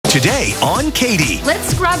Today on Katie.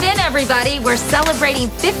 Let's scrub in, everybody. We're celebrating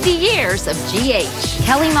 50 years of GH.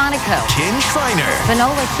 Kelly Monaco. Ken Schreiner.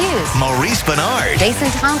 Vanola Hughes. Maurice Bernard. Jason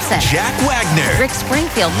Thompson. Jack Wagner. Rick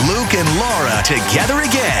Springfield. Luke and Laura together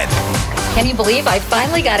again. Can you believe I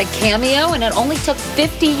finally got a cameo and it only took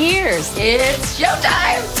 50 years? It's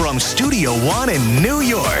showtime! From Studio One in New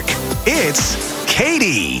York, it's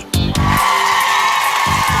Katie.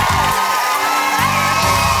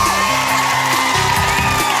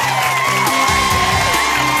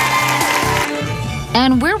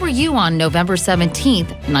 And where were you on November 17th,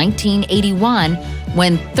 1981,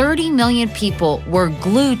 when 30 million people were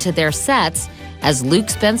glued to their sets as Luke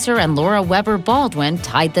Spencer and Laura Weber Baldwin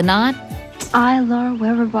tied the knot? I, Laura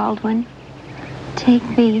Weber Baldwin, take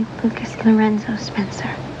thee, Lucas Lorenzo Spencer,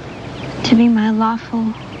 to be my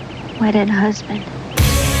lawful wedded husband.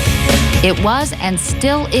 It was and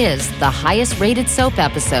still is the highest rated soap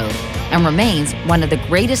episode and remains one of the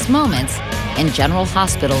greatest moments in General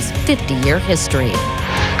Hospital's 50-year history.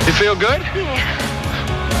 You feel good?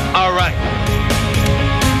 Yeah. All right.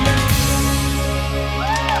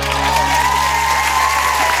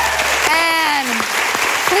 And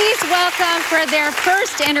please welcome for their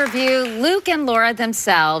first interview, Luke and Laura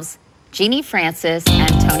themselves, Genie Francis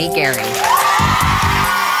and Tony Gary.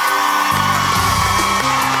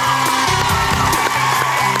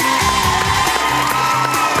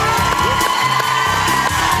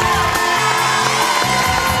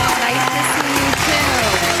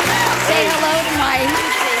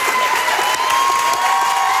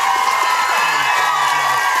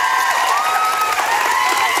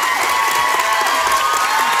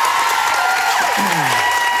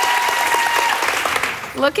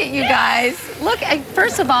 Look at you guys. Look,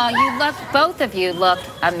 first of all, you look, both of you look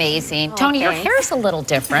amazing. Tony, your hair's a little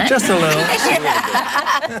different. Just a little.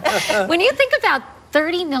 When you think about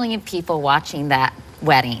 30 million people watching that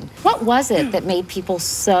wedding, what was it that made people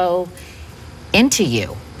so into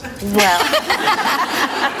you? Well,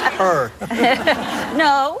 Her.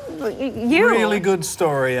 no, you. Really good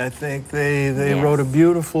story, I think. They wrote a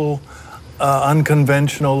beautiful,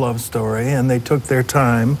 unconventional love story, and they took their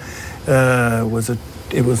time.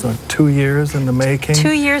 It was 2 years in the making.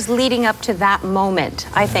 2 years leading up to that moment,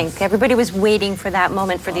 I think. Everybody was waiting for that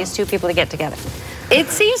moment for these two people to get together. It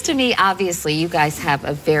seems to me, obviously, you guys have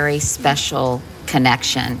a very special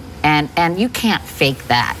connection, and you can't fake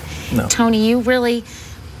that. No. Tony, you really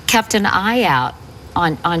kept an eye out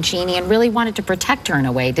on Genie and really wanted to protect her in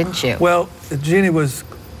a way, didn't you? Well, Genie was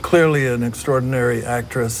clearly an extraordinary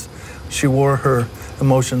actress. She wore her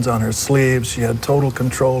emotions on her sleeves. She had total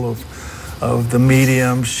control of the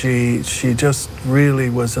medium. She just really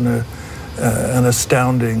was an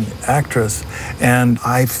astounding actress, and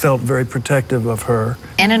I felt very protective of her.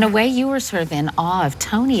 And in a way, you were sort of in awe of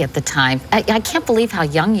Tony at the time. I can't believe how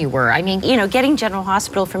young you were. I mean, you know, getting General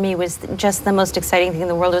Hospital for me was just the most exciting thing in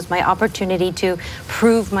the world. It was my opportunity to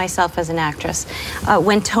prove myself as an actress.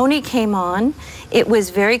 When Tony came on, it was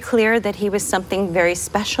very clear that he was something very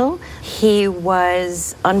special. He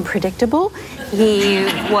was unpredictable. He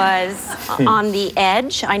was on the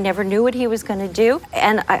edge. I never knew what he was going to do.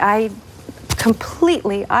 And I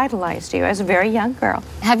completely idolized you as a very young girl.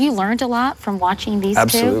 Have you learned a lot from watching these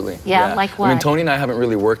Absolutely. two? Yeah, like what? I mean, Tony and I haven't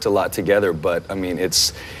really worked a lot together, but I mean,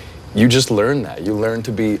 you just learn that. You learn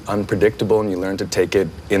to be unpredictable and you learn to take it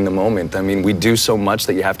in the moment. I mean, we do so much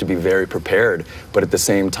that you have to be very prepared, but at the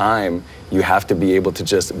same time, you have to be able to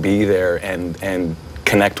just be there and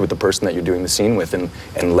connect with the person that you're doing the scene with and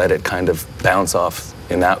let it kind of bounce off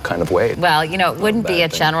in that kind of way. Well, you know, it wouldn't be a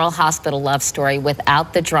General Hospital love story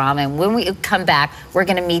without the drama. And when we come back, we're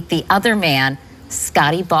going to meet the other man,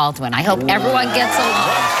 Scotty Baldwin. I hope everyone gets along.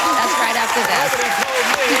 That's right after this.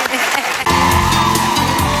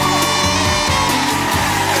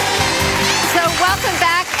 So welcome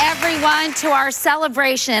back, everyone, to our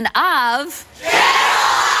celebration of General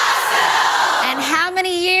Hospital. And how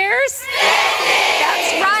many years? 50.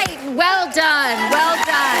 That's right. Well done. Well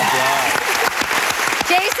done.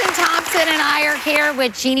 Jason Thompson and I are here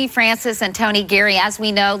with Genie Francis and Tony Gary. As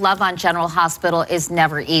we know, love on General Hospital is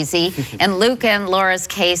never easy. In Luke and Laura's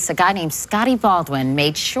case, a guy named Scotty Baldwin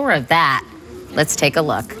made sure of that. Let's take a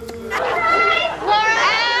look.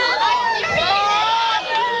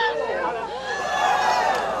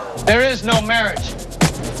 There is no marriage.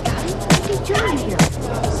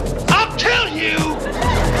 I'll kill you!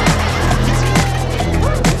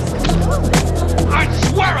 I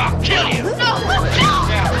swear I'll kill you! No!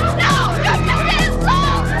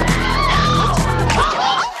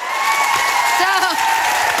 So,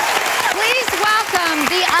 please welcome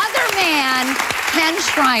the other man, Ken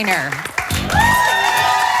Schreiner.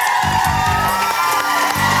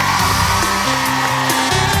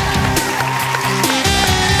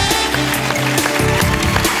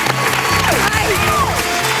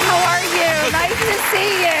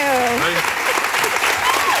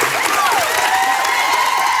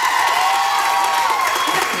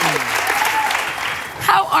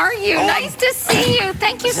 Nice to see you.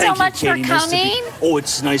 Thank you so much for coming. Oh,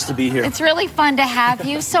 it's nice to be here. It's really fun to have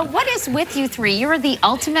you. So what is with you three? You're the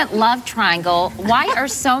ultimate love triangle. Why are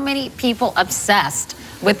so many people obsessed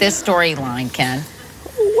with this storyline, Ken?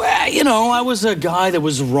 Well, you know, I was a guy that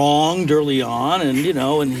was wronged early on, and, you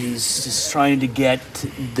know, and he's just trying to get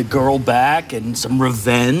the girl back and some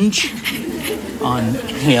revenge on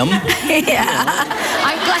him. Yeah.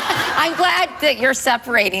 I'm glad that you're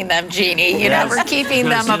separating them, Genie. You know, we're keeping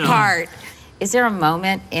them apart. Is there a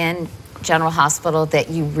moment in General Hospital that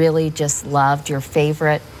you really just loved, your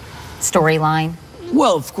favorite storyline?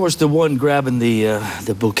 Well, of course, the one grabbing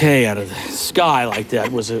the bouquet out of the sky like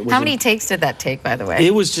that was How many takes did that take, by the way?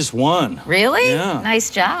 It was just one. Really? Yeah. Nice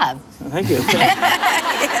job. Thank you.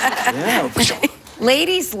 Yeah.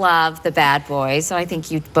 Ladies love the bad boys, so I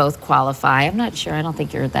think you both qualify. I'm not sure. I don't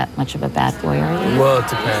think you're that much of a bad boy, are you? Well, it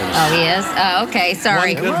depends. Oh, he is? Oh, okay.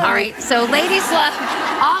 Sorry. All right. So ladies love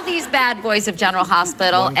all these bad boys of General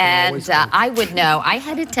Hospital, and I would know. I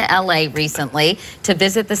headed to L.A. recently to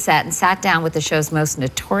visit the set and sat down with the show's most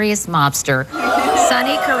notorious mobster,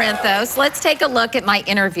 Sonny Corinthos. Let's take a look at my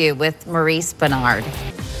interview with Maurice Bernard.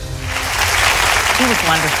 He was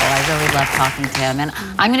wonderful. I really loved talking to him. And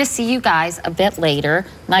I'm going to see you guys a bit later.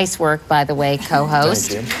 Nice work, by the way,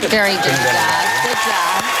 co-host. Very good job. Good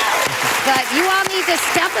job. But you all need to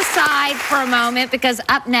step aside for a moment because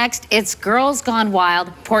up next, it's Girls Gone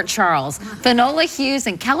Wild, Port Charles. Finola Hughes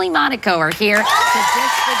and Kelly Monaco are here to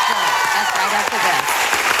dish the joke. That's right after this.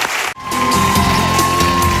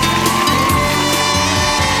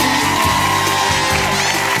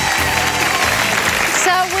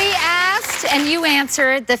 And you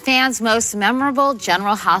answered, the fans' most memorable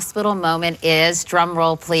General Hospital moment is, drum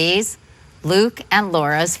roll please, Luke and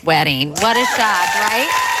Laura's wedding. What a shock, right?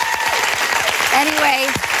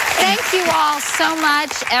 Anyway, thank you all so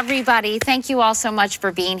much, everybody. Thank you all so much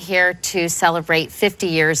for being here to celebrate 50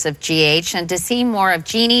 years of GH. And to see more of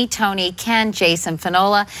Genie, Tony, Ken, Jason,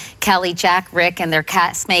 Finola, Kelly, Jack, Rick, and their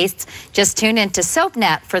castmates, just tune into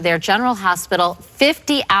SoapNet for their General Hospital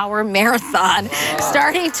 50-hour marathon.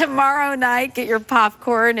 Starting tomorrow night, get your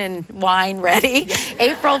popcorn and wine ready.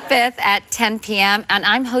 April 5th at 10 p.m. And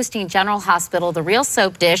I'm hosting General Hospital, The Real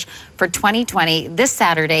Soap Dish for 2020 this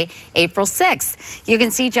Saturday, April 6th. You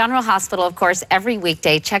can see General Hospital, of course, every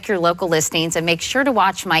weekday. Check your local listings and make sure to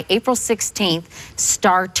watch my April 16th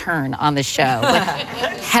star turn on the show with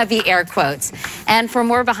heavy air quotes. And for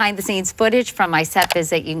more behind-the-scenes footage from my set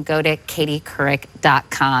visit, you can go to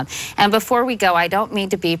katiecouric.com. And before we go, I don't mean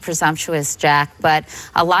to be presumptuous, Jack, but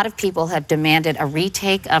a lot of people have demanded a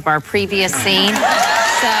retake of our previous scene. So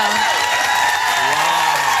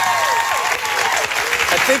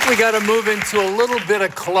I think we got to move into a little bit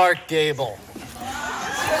of Clark Gable.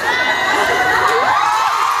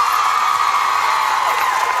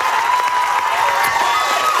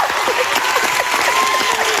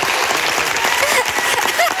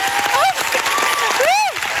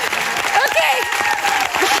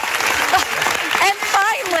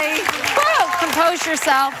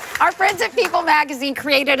 Yourself. Our friends at People Magazine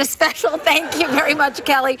created a special thank you very much,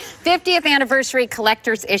 Kelly, 50th anniversary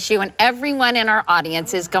collector's issue, and everyone in our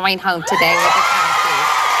audience is going home today with a copy.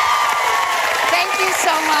 Thank you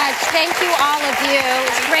so much. Thank you, all of you.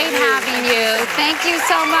 It's great having you. Thank you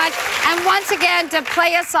so much. And once again, to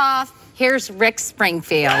play us off, here's Rick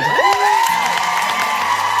Springfield.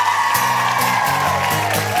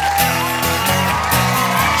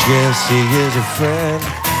 Jesse is a friend.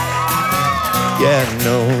 Yeah, I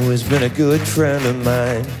know he's been a good friend of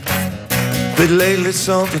mine. But lately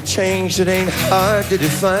something changed, it ain't hard to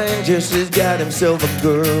define. Jesse's got himself a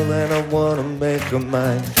girl and I wanna make her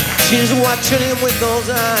mine. She's watching him with those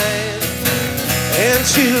eyes, and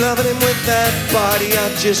she's loving him with that body, I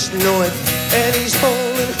just know it. And he's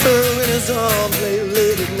holding her in his arms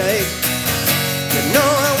late at night. You know,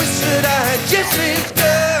 I wish that I had Jesse's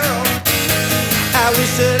girl. I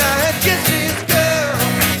wish that I had Jesse's girl.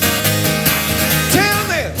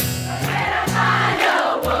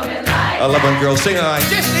 I love when girls sing like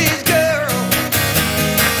Jesse's girl.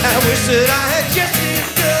 I wish that I